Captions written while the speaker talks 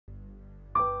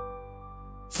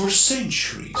For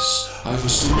centuries, I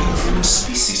was looking for a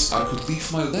species I could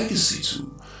leave my legacy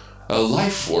to. A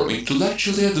life form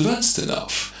intellectually advanced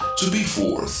enough to be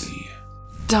worthy.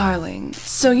 Darling,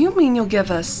 so you mean you'll give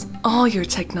us all your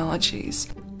technologies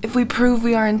if we prove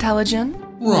we are intelligent?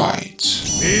 Right.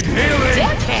 Need healing!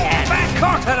 Deft hand! Back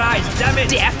cauterized, damn it!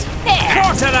 Deft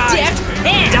hand! Cauterized! Deft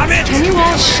hand! Damn it! Can you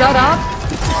all shut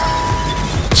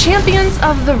up? Champions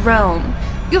of the realm,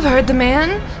 you've heard the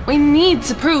man. We need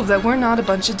to prove that we're not a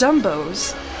bunch of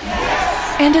dumbos.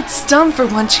 And it's dumb for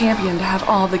one champion to have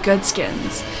all the good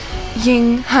skins.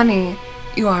 Ying, honey,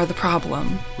 you are the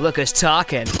problem. Look who's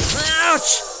talking.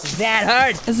 Ouch! That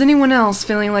hurt! Is anyone else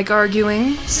feeling like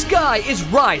arguing? Skye is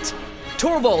right!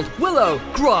 Torvald, Willow,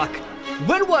 Grohk,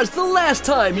 when was the last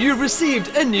time you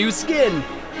received a new skin?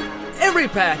 Every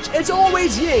patch, it's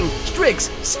always Ying,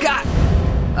 Strix, Skye.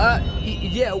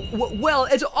 Well,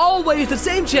 it's always the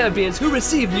same champions who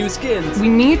receive new skins. We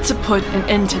need to put an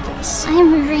end to this.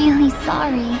 I'm really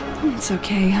sorry. It's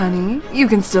okay, honey. You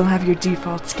can still have your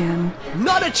default skin.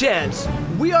 Not a chance!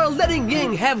 We are letting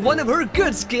Ying have one of her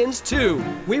good skins too.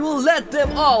 We will let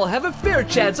them all have a fair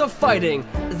chance of fighting.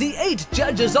 The 8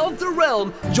 judges of the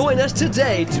realm join us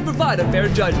today to provide a fair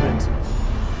judgment.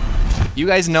 You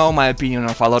guys know my opinion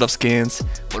of a lot of skins,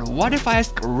 but what if I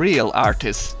ask real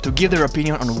artists to give their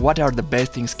opinion on what are the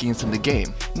best skins in the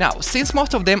game? Now, since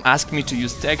most of them ask me to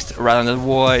use text rather than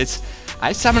voice,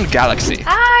 I summoned Galaxy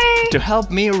to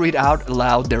help me read out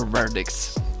loud their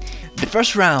verdicts. The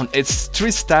first round is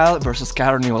Street Style versus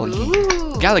Carnival.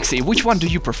 Galaxy, which one do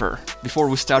you prefer? Before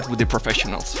we start with the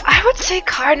professionals. I would say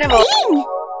Carnival.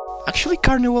 Actually,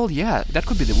 Carnival, yeah, that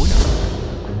could be the winner.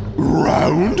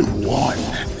 Round 1.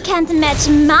 Can't match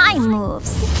my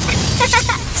moves.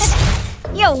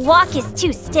 Your walk is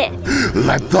too stiff.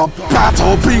 Let the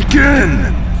battle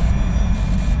begin!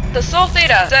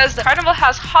 TheSoulTheta says the Carnival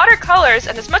has hotter colors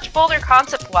and is much bolder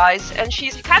concept-wise, and she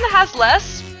kinda has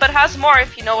less, but has more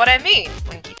if you know what I mean.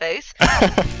 Winky face.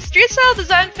 Street style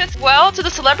design fits well to the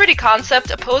celebrity concept,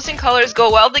 opposing colors go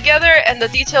well together, and the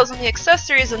details on the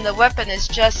accessories and the weapon is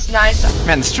just nice.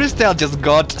 Man, Street Style just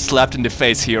got slapped in the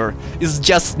face here. It's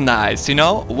just nice, you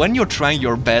know? When you're trying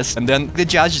your best and then the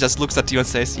judge just looks at you and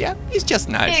says, yeah, it's just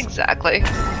nice. Exactly.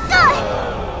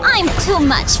 I'm too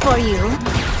much for you.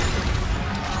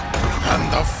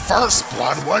 And the first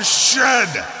blood was shed!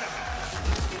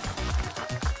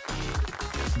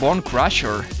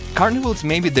 BoneCrusher. Carnival is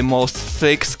maybe the most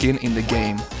thick skin in the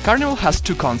game. Carnival has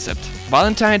 2 concepts,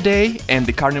 Valentine's Day and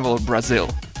the Carnival of Brazil,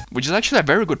 which is actually a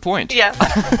very good point. Yeah.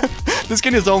 The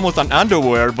skin is almost an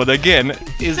underwear, but again,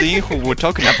 is the who we're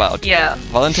talking about. Yeah.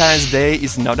 Valentine's Day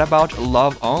is not about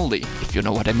love only, if you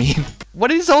know what I mean.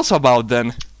 What is it also about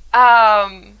then?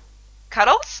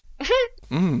 Cuddles?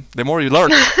 The more you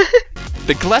learn.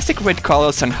 The classic red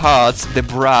colors and hearts, the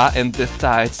bra and the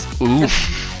thighs, ooh.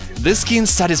 This skin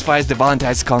satisfies the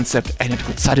Valentine's concept and it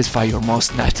could satisfy your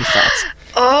most nasty thoughts.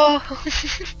 Oh.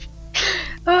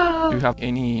 Do you have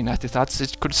any nasty thoughts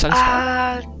it could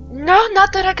satisfy? No,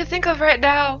 not that I could think of right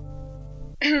now.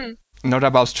 Not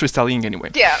about Street Style Ying anyway.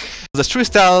 Yeah. The Street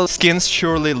Style skins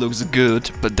surely looks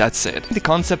good, but that's it. The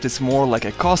concept is more like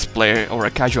a cosplay or a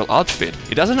casual outfit.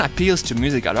 It doesn't appeal to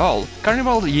music at all.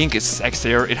 Carnival Ying is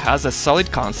sexier, it has a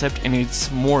solid concept and it's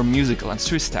more musical than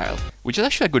Street Style. Which is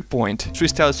actually a good point. Street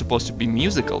Style is supposed to be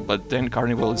musical, but then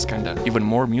Carnival is kinda even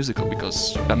more musical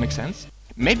because that makes sense.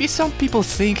 Maybe some people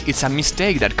think it's a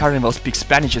mistake that Carnival speaks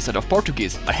Spanish instead of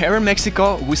Portuguese, but here in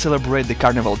Mexico we celebrate the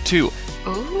Carnival too.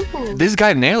 Ooh. This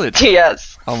guy nailed it!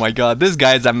 Yes. Oh my god, this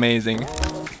guy is amazing.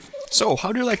 So,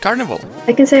 how do you like Carnival?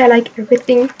 I can say I like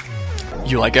everything.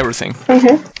 You like everything?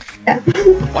 Yeah.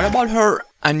 What about her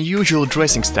unusual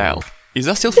dressing style? Is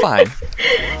that still fine?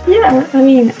 Yeah, I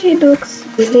mean, she looks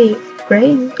really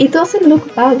great. It doesn't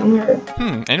look bad on her.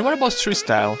 And what about Street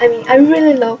Style? I mean, I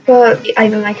really love, but I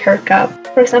don't like her cap.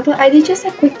 For example, I did just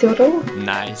a quick doodle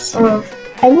Nice. of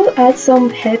I will add some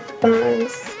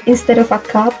headbands instead of a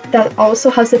cap that also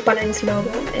has the Paladins logo,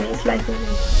 and it's like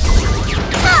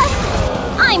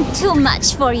I'm too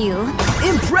much for you.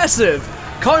 Impressive!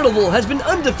 Carnival has been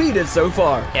undefeated so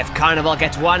far. If Carnival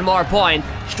gets 1 more point,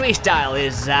 Street Style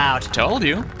is out. Told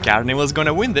you, Carnival's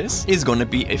gonna win this. It's gonna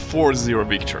be a 4-0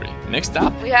 victory. Next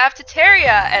up. We have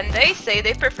Titaria, and they say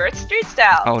they prefer Street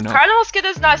Style. Oh no. Carnival skin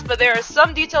is nice, but there are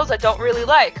some details I don't really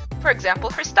like. For example,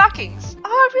 her stockings.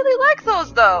 Oh, I really like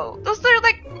those though. Those are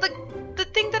like the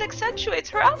thing that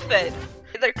accentuates her outfit.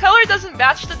 Their color doesn't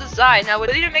match the design. I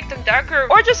would either make them darker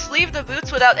or just leave the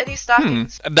boots without any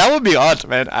stockings. That would be odd,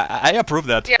 man. I approve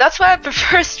that. Yeah, that's why I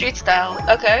prefer Street Style,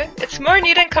 okay? It's more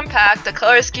neat and compact, the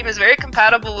color scheme is very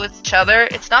compatible with each other,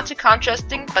 it's not too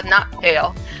contrasting, but not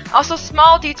pale. Also,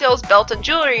 small details, belt and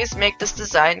jewelries make this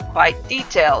design quite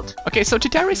detailed. Okay, so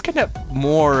Titaria is kind of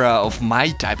more of my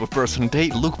type of person. They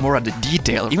look more at the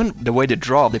detail. Even the way they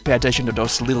draw, they pay attention to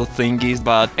those little thingies,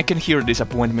 but I can hear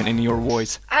disappointment in your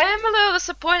voice. I am a little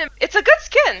disappointed. It's a good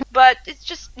skin, but it's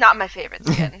just not my favorite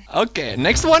skin. Okay,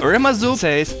 next one. Eremas-Su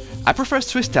says, I prefer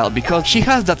Twistyle because she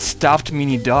has that stuffed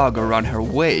mini dog around her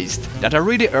waist that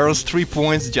already earns 3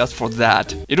 points just for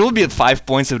that. It will be at 5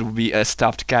 points, it will be a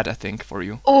stuffed cat, I think, for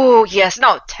you. Oh, yes,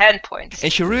 no, 10 points.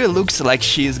 And she really looks like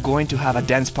she is going to have a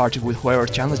dance party with whoever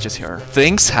challenges her.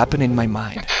 Things happen in my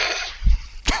mind.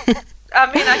 I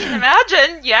mean, I can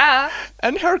imagine, yeah.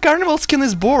 And her carnival skin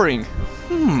is boring.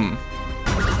 2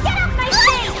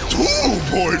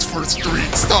 points for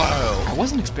street style! I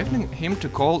wasn't expecting him to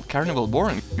call carnival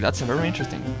boring. That's a very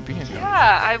interesting opinion.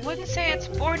 Yeah, I wouldn't say it's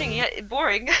boring yet.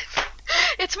 Boring.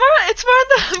 it's more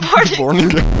the boring.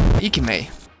 Ikkimay.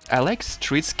 I like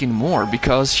street skin more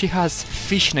because she has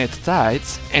fishnet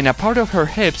tights and a part of her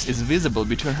hips is visible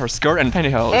between her skirt and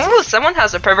pantyhose. Oh, someone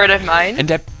has a perverted mind. And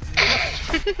that...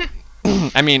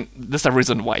 I mean, that's the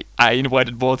reason why I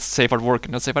invited both Safe at Work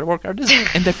and Not Safe at Work artists.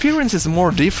 And the appearance is more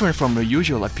different from the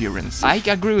usual appearance. I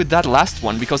agree with that last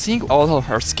one, because seeing all of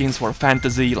her skins were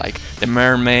fantasy, like the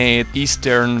mermaid,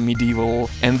 eastern, medieval,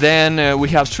 and then we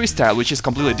have Twistyle, which is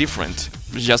completely different.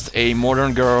 Just a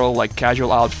modern girl, like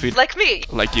casual outfit. Like me.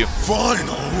 Like you.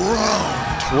 Final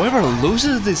round! Whoever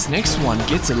loses this next one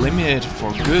gets eliminated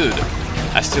for good.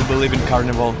 I still believe in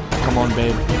Carnival. Come on,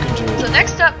 babe, you can do it. So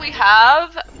next up we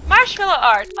have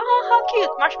MarshmallowArt. Oh, how cute,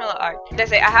 MarshmallowArt. They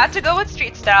say I had to go with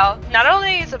street style. Not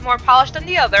only is it more polished than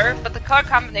the other, but the color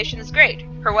combination is great.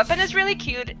 Her weapon is really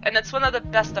cute, and it's one of the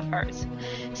best of hers.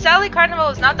 Sadly, Carnival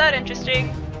is not that interesting.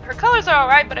 Her colors are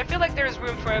alright, but I feel like there is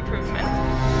room for improvement.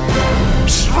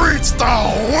 Street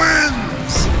style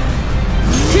wins!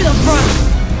 To the front!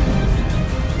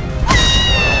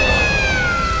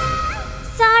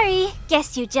 Sorry,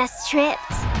 guess you just tripped.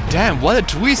 Damn, what a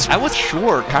twist! I was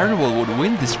sure Carnival would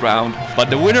win this round, but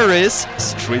the winner is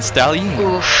Street Style Ying.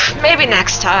 Oof, maybe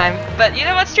next time. But you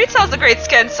know what? Street Style's a great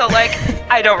skin, so like,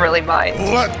 I don't really mind.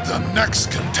 Let the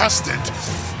next contestant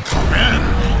come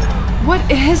in. What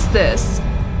is this?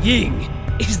 Ying,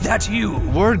 is that you?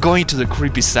 We're going to the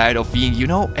creepy side of Ying. You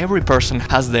know, every person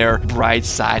has their bright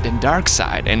side and dark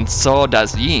side, and so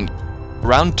does Ying.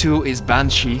 Round 2 is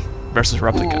Banshee versus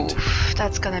Replicant. Oof,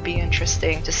 that's gonna be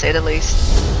interesting, to say the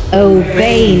least.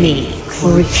 Obey me,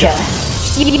 creature.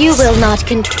 You will not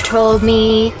control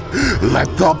me. Let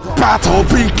the battle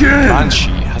begin! Banshee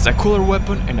has a cooler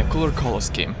weapon and a cooler color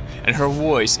scheme, and her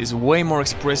voice is way more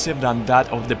expressive than that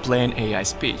of the plain AI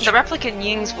speech. The Replicant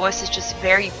Ying's voice is just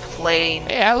very plain.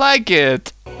 Hey, I like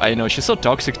it! I know, she's so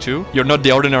toxic too. You're not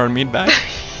the ordinary meatbag.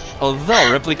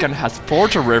 Although Replicant has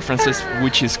Portal references,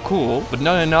 which is cool, but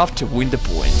not enough to win the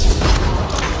point.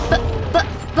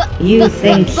 You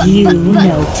think you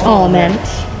know torment?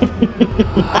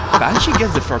 Banshee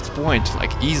gets the first point,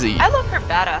 like easy. I love her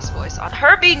badass voice on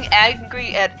her being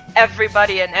angry at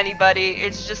everybody and anybody.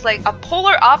 It's just like a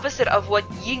polar opposite of what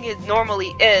Ying normally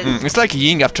is. It's like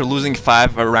Ying after losing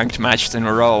 5 ranked matches in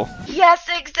a row. Yes,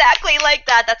 exactly like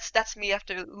that. That's me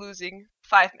after losing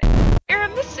 5 matches.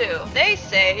 Eremas-Su, they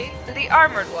say the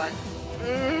armored one.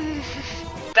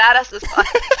 Badass as fuck.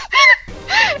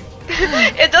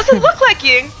 It doesn't look like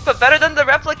Ying, but better than the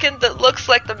Replicant that looks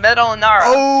like the Metal Inara.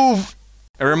 Oh!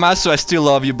 Eremas-Su, I still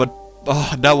love you, but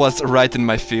oh, that was right in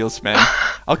my feels, man.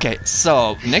 Okay,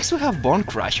 so next we have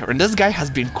BoneCrusher, and this guy has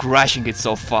been crushing it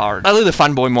so far. A little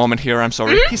fanboy moment here, I'm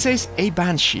sorry. He says, a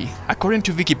Banshee, according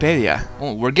to Wikipedia,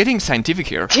 oh, we're getting scientific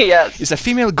here, yes, is a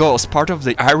female ghost, part of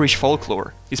the Irish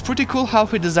folklore. It's pretty cool how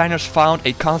the designers found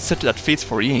a concept that fits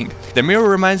for Ying. The mirror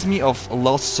reminds me of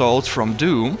Lost Souls from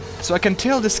Doom, so I can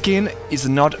tell the skin is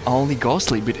not only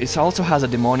ghostly, but it also has a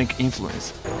demonic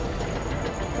influence.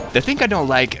 The thing I don't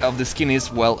like of the skin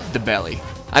is, well, the belly.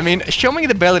 I mean, showing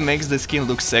the belly makes the skin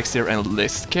look sexier and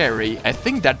less scary. I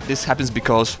think that this happens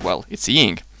because, well, it's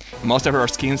Ying. Most of her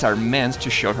skins are meant to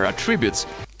show her attributes.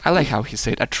 I like how he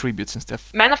said attributes and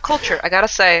stuff. Man of culture, I gotta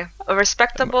say. A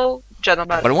respectable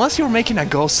gentleman. But once you're making a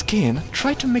ghost skin,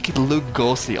 try to make it look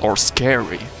ghostly or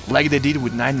scary, like they did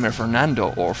with Nightmare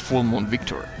Fernando or Full Moon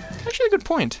Victor. Actually a good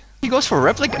point. He goes for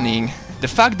Replicant Ying. The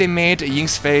fact they made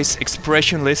Ying's face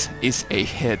expressionless is a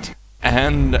hit.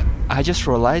 And I just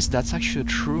realized that's actually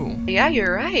true. Yeah,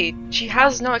 you're right. She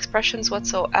has no expressions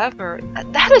whatsoever.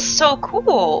 That is so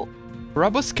cool.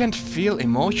 Robots can't feel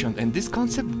emotion, and this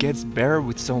concept gets better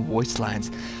with some voice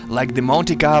lines, like the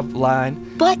Monty Cap line.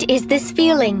 What is this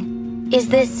feeling? Is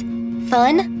this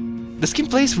fun? The skin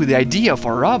plays with the idea of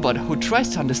a robot who tries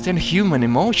to understand human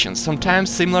emotions,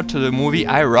 sometimes similar to the movie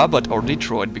I, Robot or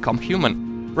Detroit Become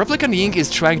Human. Replicant Ying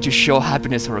is trying to show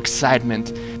happiness or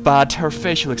excitement, but her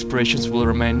facial expressions will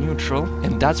remain neutral,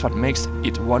 and that's what makes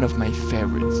it one of my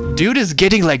favorites. Dude is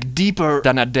getting like deeper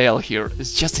than Adele here,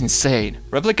 it's just insane.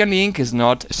 Replicant Ying is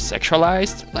not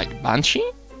sexualized like Banshee,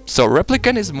 so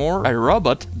Replicant is more a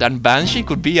robot than Banshee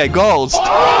could be a ghost.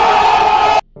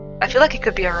 I feel like he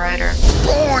could be a writer.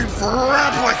 Point for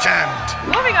Replicant!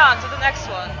 Moving on to the next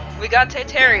one. We got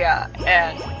Titaria,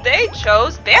 and they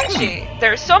chose Banshee.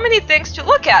 There are so many things to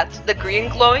look at. The green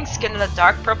glowing skin and the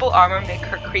dark purple armor make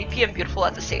her creepy and beautiful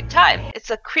at the same time. It's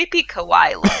a creepy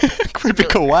kawaii look. Creepy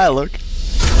kawaii look.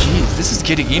 Jeez, this is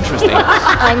getting interesting.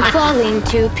 I'm falling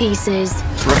to pieces.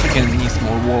 Replicant needs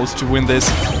more walls to win this.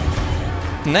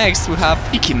 Next we have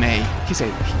Ikkimay. He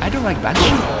said, I don't like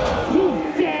Banshee.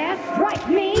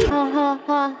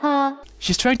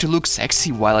 She's trying to look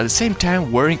sexy while at the same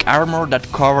time wearing armor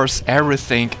that covers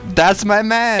everything. That's my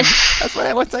man! That's what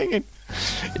I was thinking.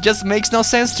 It just makes no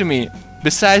sense to me.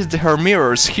 Besides, her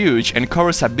mirror is huge and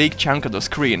covers a big chunk of the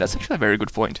screen. That's actually a very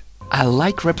good point. I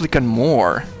like Replicant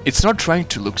more. It's not trying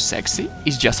to look sexy,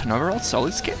 it's just an overall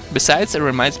solid skin. Besides, it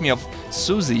reminds me of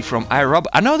Susie from iRobot.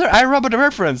 Another iRobot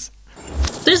reference!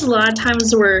 There's a lot of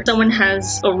times where someone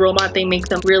has a robot, they make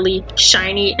them really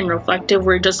shiny and reflective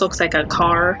where it just looks like a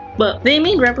car. But they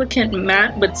made Replicant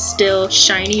matte but still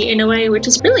shiny in a way, which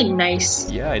is really nice.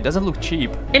 Yeah, it doesn't look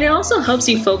cheap. And it also helps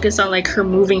you focus on like her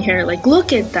moving hair, like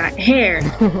look at that hair.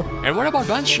 And what about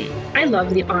Banshee? I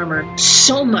love the armor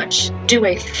so much. Do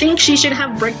I think she should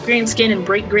have bright green skin and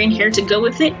bright green hair to go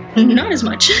with it? Not as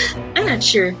much. I'm not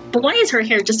sure. But why is her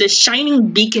hair just a shining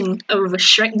beacon of a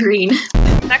Shrek green?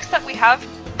 Next up we have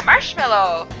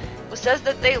Marshmallow, who says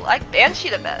that they like Banshee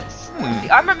the best. The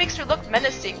armor makes her look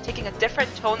menacing, taking a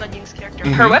different tone than Ying's character.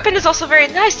 Her weapon is also very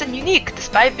nice and unique,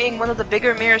 despite being one of the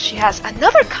bigger mirrors she has.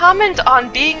 Another comment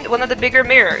on being one of the bigger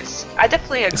mirrors. I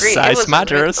definitely agree. Size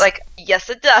matters. Yes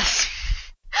it does.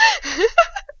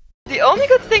 The only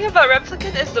good thing about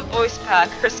Replicant is the voice pack.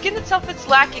 Her skin itself is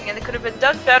lacking and it could have been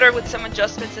done better with some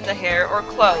adjustments in the hair or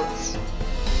clothes.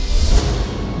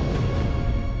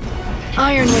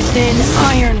 Iron within,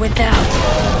 iron without.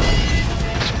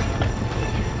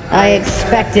 I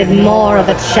expected more of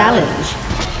a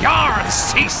challenge. Yarn,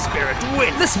 sea spirit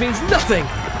win! This means nothing!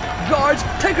 Guards,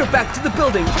 take her back to the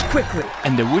building, quickly!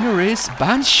 And the winner is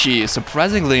Banshee,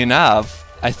 surprisingly enough.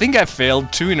 I think I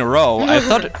failed 2 in a row. I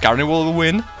thought Carnival would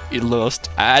win, it lost.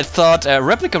 I thought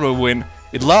Replicant would win,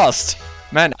 it lost.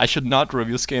 Man, I should not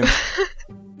review skins.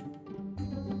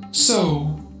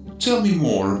 So, tell me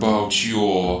more about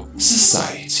your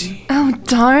society. Oh,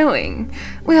 darling,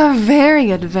 we are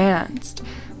very advanced.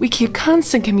 We keep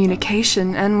constant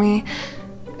communication and we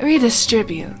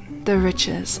redistribute the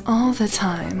riches all the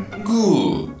time.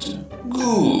 Good,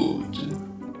 good.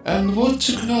 And what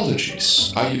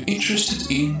technologies are you interested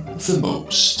in the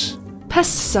most?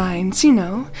 Pesticides, you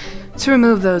know, to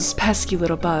remove those pesky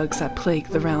little bugs that plague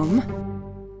the realm.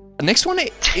 The next one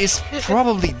is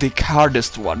probably the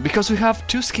hardest one, because we have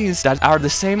 2 skins that are the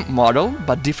same model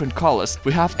but different colors.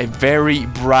 We have a very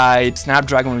bright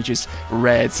Snapdragon, which is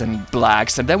reds and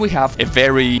blacks, and then we have a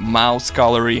very mouse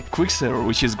colory Quicksilver,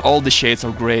 which is all the shades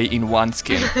of gray in one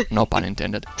skin. No pun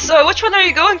intended. So which one are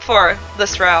you going for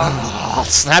this round?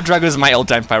 Snapdragon is my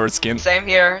all-time favorite skin. Same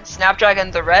here. Snapdragon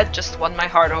the red just won my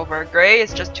heart over. Gray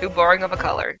is just too boring of a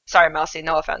color. Sorry Mousy,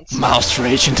 no offense. Mouse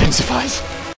rage intensifies.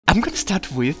 I'm gonna start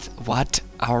with what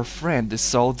our friend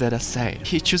TheSoulTheta said.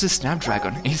 He chooses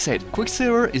Snapdragon. He said,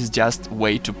 Quicksilver is just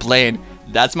way too plain.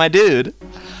 That's my dude.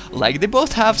 Like, they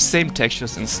both have same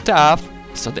textures and stuff,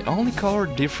 so the only color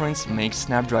difference makes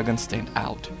Snapdragon stand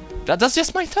out. That's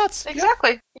just my thoughts.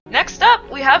 Exactly. Next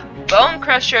up, we have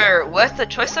BoneCrusher with the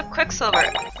choice of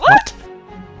Quicksilver. What?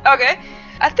 Okay.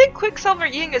 I think Quicksilver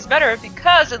Ying is better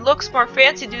because it looks more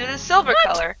fancy due to the silver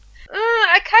color.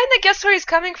 I kinda guess where he's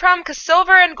coming from, because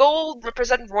silver and gold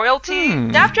represent royalty.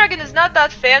 Snapdragon is not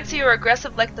that fancy or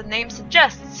aggressive like the name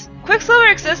suggests. Quicksilver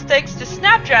exists thanks to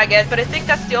Snapdragon, but I think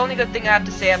that's the only good thing I have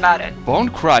to say about it.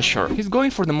 BoneCrusher. He's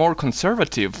going for the more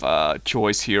conservative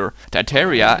choice here.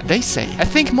 Titaria, they say. I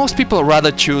think most people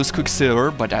rather choose Quicksilver,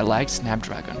 but I like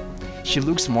Snapdragon. She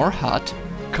looks more hot.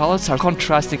 Colors are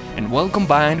contrasting and well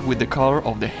combined with the color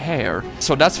of the hair,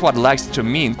 so that's what likes to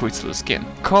me in Quicksilver's skin.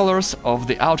 Colors of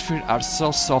the outfit are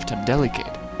so soft and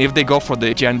delicate. If they go for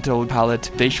the gentle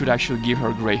palette, they should actually give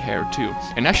her gray hair too.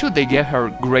 And actually they gave her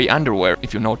gray underwear,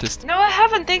 if you noticed. No, I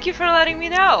haven't. Thank you for letting me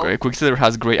know. Quicksilver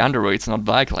has gray underwear, it's not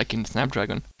black like in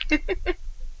Snapdragon.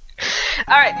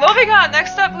 Alright, moving on.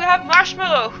 Next up, we have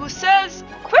Marshmallow, who says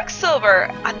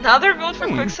Quicksilver. Another vote for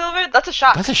Quicksilver? That's a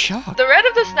shock. That's a shock. The red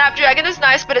of the Snapdragon is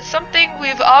nice, but it's something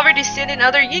we've already seen in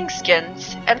other Ying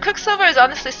skins. And Quicksilver is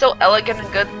honestly so elegant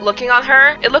and good looking on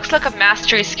her. It looks like a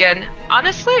mastery skin.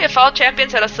 Honestly, if all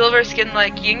champions had a silver skin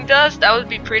like Ying does, that would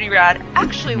be pretty rad.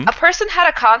 Actually, a person had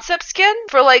a concept skin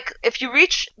for like, if you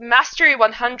reach Mastery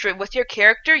 100 with your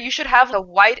character, you should have a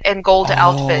white and gold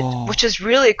outfit, which is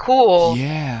really cool.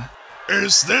 Yeah.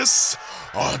 Is this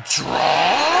a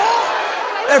draw?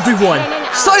 Everyone,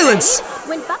 silence!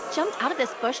 When Buck jumped out of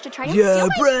this bush to try and Yeah, steal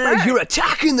my Brad, spur. you're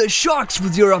attacking the sharks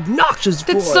with your obnoxious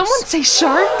voice. Did someone say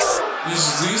sharks?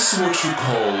 Is this what you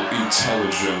call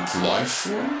intelligent life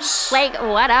forms? Like,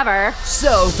 whatever.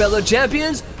 So, fellow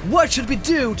champions, what should we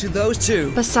do to those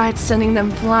two? Besides sending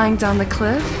them flying down the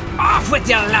cliff? Off with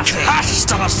your lassie!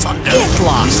 Cast asunder! Get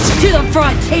lost! To the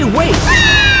front! Hey, wait!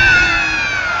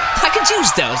 I could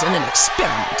use those in an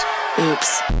experiment.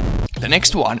 Oops. The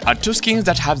next one are two skins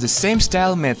that have the same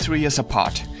style made 3 years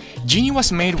apart. Genie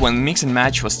was made when mix and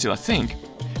match was still a thing.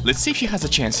 Let's see if she has a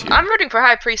chance here. I'm rooting for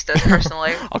High Priestess,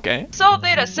 personally. Okay.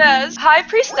 TheSoulTheta says, High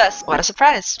Priestess. What a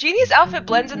surprise. Genie's outfit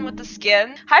blends in with the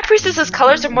skin. High Priestess's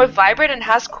colors are more vibrant and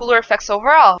has cooler effects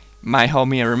overall. My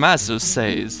homie Eremas-Su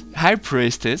says, High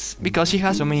Priestess, because she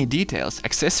has so many details,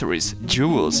 accessories,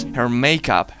 jewels, her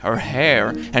makeup, her hair,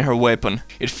 and her weapon.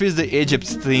 It fits the Egypt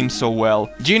theme so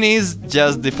well. Genie is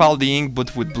just defaulting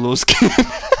but with blue skin.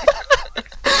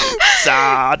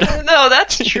 Sad. No,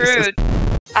 that's true.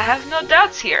 I have no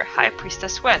doubts here. High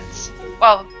Priestess wins.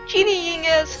 Well, Genie Ying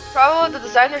is. Probably the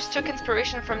designers took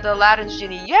inspiration from the Aladdin's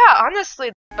Genie. Yeah,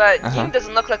 honestly, but Ying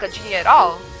doesn't look like a genie at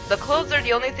all. The clothes are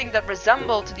the only thing that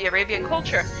resemble to the Arabian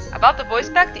culture. About the voice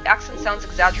back, the accent sounds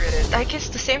exaggerated. I guess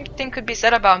the same thing could be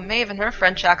said about Maeve and her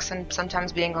French accent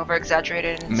sometimes being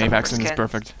over-exaggerated. Maeve accent is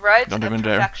perfect. Right? Don't even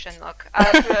dare. Perfection, look.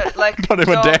 Like, Don't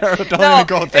even dare. Don't even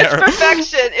go there. It's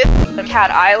perfection. It's the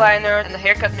cat eyeliner and the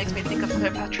haircut makes me think of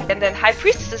Cleopatra. And then High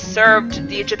Priestess served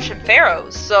the Egyptian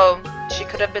pharaohs, so she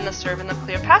could have been a servant of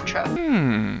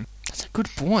Cleopatra. That's a good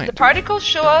point. The particles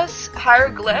show us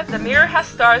hieroglyph. The mirror has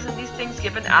stars and these things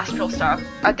give an astral star.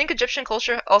 I think Egyptian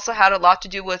culture also had a lot to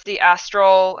do with the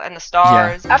astral and the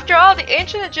stars. Yeah. After all, the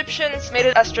ancient Egyptians made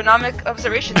an astronomic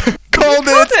observation. Called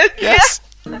it! Yes! Yeah.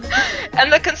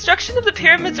 And the construction of the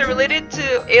pyramids are related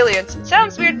to aliens. It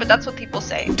sounds weird, but that's what people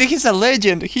say. He's a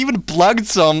legend. He even plugged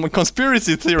some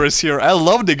conspiracy theories here. I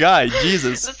love the guy.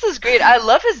 Jesus. This is great. I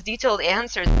love his detailed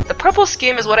answers. The purple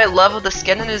scheme is what I love of the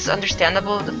skin, and it is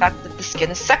understandable the fact that the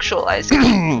skin is sexualized.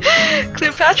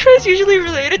 Cleopatra is usually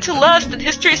related to lust, and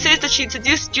history says that she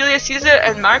seduced Julius Caesar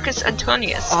and Marcus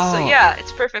Antonius. So yeah,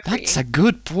 it's perfect for you. That's a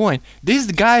good point. This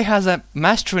guy has a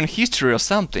master in history or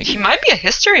something. He might be a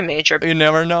history major. You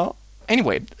never know.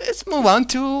 Anyway, let's move on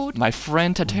to my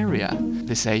friend Titaria.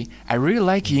 They say, I really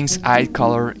like Ying's eye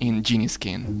color in Genie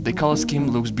skin. The color scheme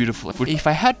looks beautiful. But if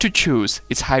I had to choose,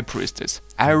 it's High Priestess.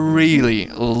 I really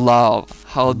love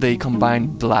how they combine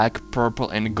black, purple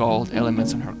and gold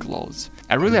elements on her clothes.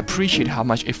 I really appreciate how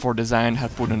much effort design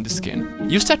have put on the skin.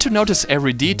 You start to notice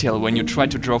every detail when you try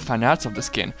to draw fan arts of the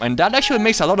skin. And that actually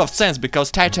makes a lot of sense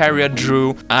because Titaria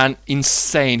drew an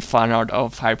insane fan art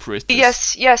of High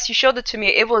Priestess. Yes, you showed it to me.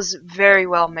 It was very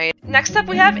well made. Next up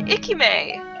we have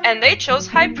Ikkimay. And they chose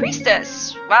High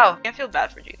Priestess. Wow, I feel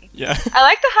bad for Genie. Yeah. I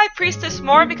like the High Priestess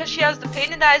more because she has the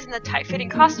painted eyes and the tight-fitting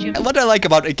costume. What I like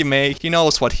about Ikkimay, he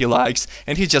knows what he likes,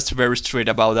 and he's just very straight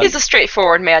about that. He's a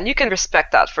straightforward man, you can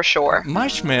respect that for sure.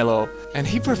 Marshmallow, and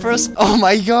he prefers, oh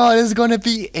my god, it's gonna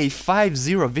be a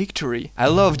 5-0 victory. I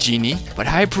love Genie, but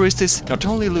High Priestess not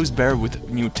only looks better with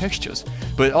new textures,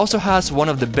 but it also has one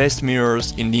of the best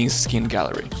mirrors in Ying's skin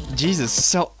gallery. Jesus,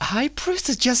 so High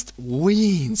Priestess just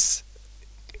wins.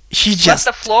 He just...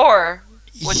 the floor.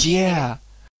 Yeah.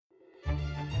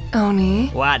 Oni.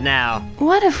 What now?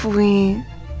 What if we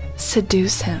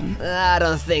seduce him? I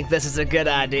don't think this is a good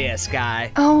idea,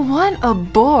 Skye. Oh, what a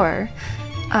bore.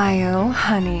 Io,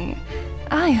 honey,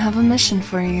 I have a mission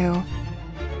for you.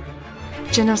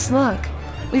 Jenos, look.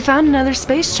 We found another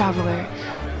space traveler.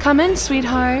 Come in,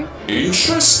 sweetheart.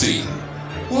 Interesting.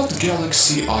 What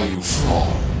galaxy are you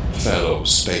from, fellow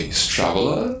space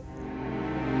traveler?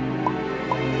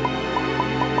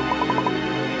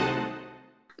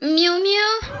 Mew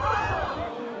mew?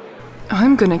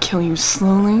 I'm gonna kill you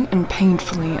slowly and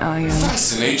painfully, Io.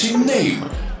 Fascinating name.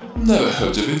 Never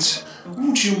heard of it.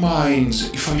 Would you mind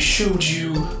if I showed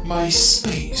you my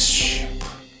spaceship?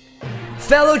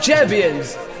 Fellow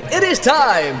champions, it is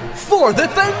time for the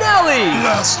finale!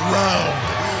 Last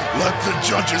round. Let the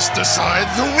judges decide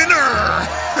the winner!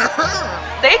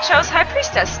 They chose High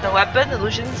Priestess. No weapon,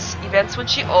 illusions, events when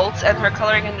she ults, and her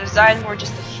coloring and design were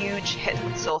just a huge hit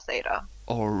with SoulTheta.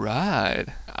 Alright.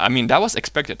 I mean, that was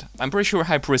expected. I'm pretty sure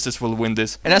High Priestess will win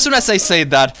this. And as soon as I say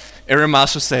that,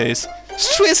 Eremas-Su says,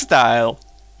 Street Style!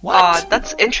 What?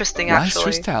 That's interesting, actually.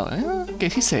 Street Style. Okay,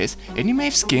 he says, Anime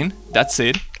Skin, that's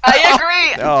it. I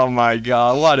agree! Oh my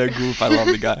god, what a goof, I love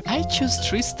the guy. I choose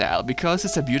Street Style because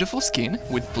it's a beautiful skin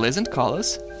with pleasant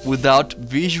colors without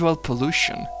visual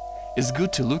pollution. It's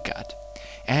good to look at.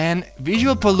 And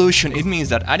visual pollution, it means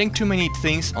that adding too many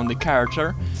things on the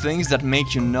character, things that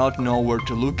make you not know where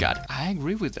to look at. I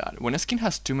agree with that. When a skin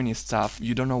has too many stuff,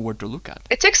 you don't know where to look at.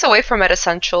 It takes away from it,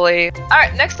 essentially.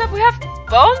 Alright, next up we have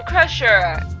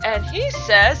BoneCrusher, and he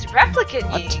says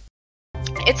Replicant Ying.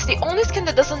 It's the only skin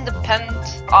that doesn't depend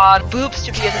on boobs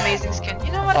to be an amazing skin.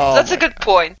 You know what? That's a good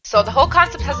point. So the whole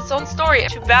concept has its own story.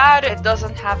 Too bad it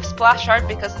doesn't have splash art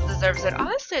because it deserves it.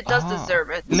 Honestly, it does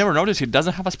deserve it. Never noticed it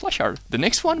doesn't have a splash art. The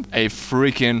next one, a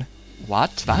freaking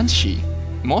what? Banshee.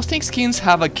 Most Ying skins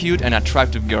have a cute and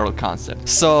attractive girl concept.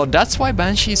 So that's why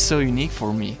Banshee is so unique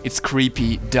for me. It's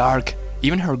creepy, dark.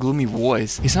 Even her gloomy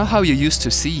voice is not how you used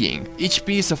to see Ying. Each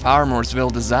piece of armor is well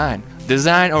designed.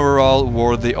 Design overall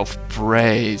worthy of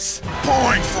praise.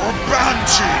 Point for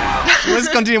Banshee! Let's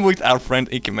continue with our friend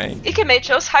Ikkimay. Ikkimay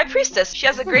chose High Priestess. She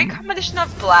has a great combination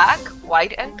of black,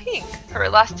 white, and pink. Her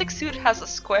elastic suit has a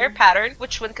square pattern,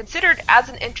 which when considered adds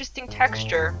an interesting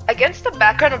texture. Against the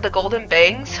background of the golden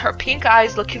bangs, her pink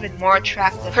eyes look even more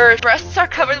attractive. Her breasts are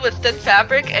covered with thin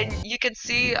fabric, and you can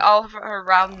see all of her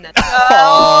roundness.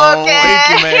 Oh,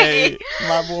 okay! Ikkimay,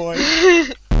 my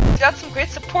boy. Got some great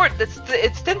support.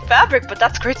 It's thin fabric, but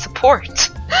that's great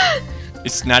support.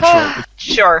 It's natural.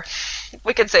 Sure.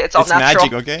 We can say it's all natural.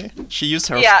 It's magic, okay? She used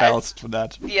her spells for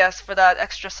that. Yes, for that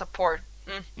extra support.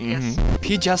 Yes.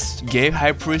 He just gave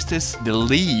High Priestess the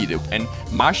lead, and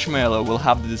Marshmallow will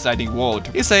have the deciding vote.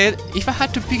 He said, if I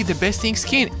had to pick the best Ying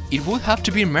skin, it would have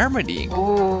to be Mermaid Ying.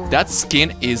 Ooh. That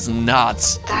skin is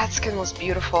nuts. That skin was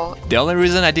beautiful. The only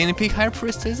reason I didn't pick High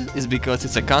Priestess is because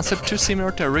it's a concept too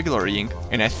similar to a regular Ying.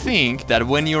 And I think that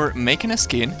when you're making a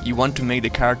skin, you want to make the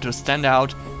character stand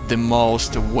out the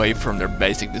most away from their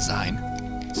basic design.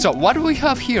 So what do we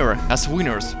have here as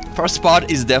winners? First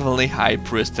spot is definitely High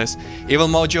Priestess. Evil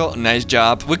Mojo, nice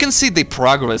job. We can see the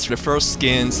progress, the first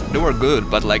skins, they were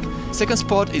good, but like, second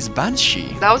spot is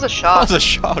Banshee. That was a shock. That was a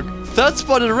shock. Third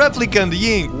spot is Replicant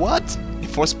Ying, what? The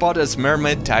fourth spot is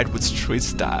Mermaid tied with Street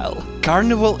Style.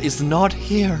 Carnival is not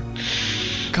here.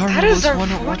 Carnival that is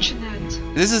one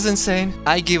unfortunate. This is insane.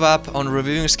 I give up on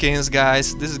reviewing skins,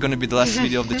 guys. This is gonna be the last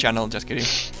video of the channel, just kidding.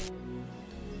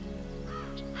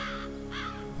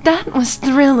 That was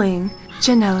thrilling.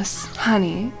 Jenos,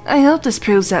 honey, I hope this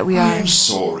proves that we are... I am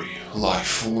sorry, life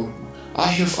form. I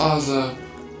have other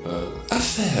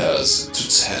affairs to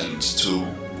tend to.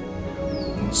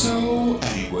 So,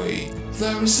 anyway,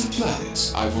 there is a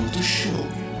planet I want to show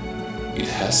you. It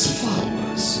has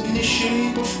flowers in the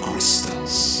shape of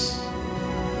crystals.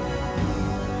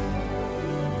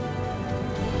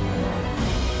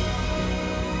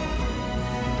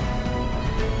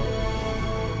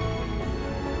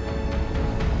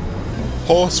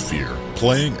 Sphere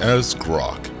playing as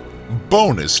Grohk.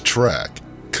 Bonus track,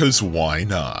 cause why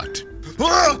not?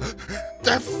 Ah,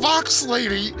 that fox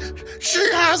lady! She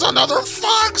has another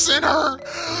fox in her!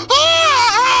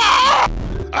 Ah!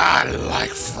 I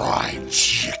like fried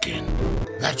chicken.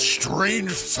 That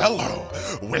strange fellow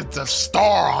with the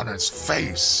star on his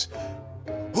face.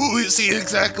 Who is he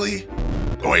exactly?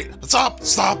 Wait, stop.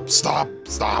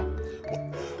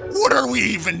 What are we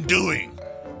even doing?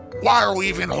 Why are we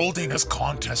even holding this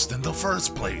contest in the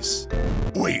first place?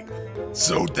 Wait,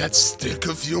 so that stick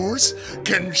of yours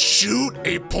can shoot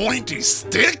a pointy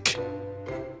stick?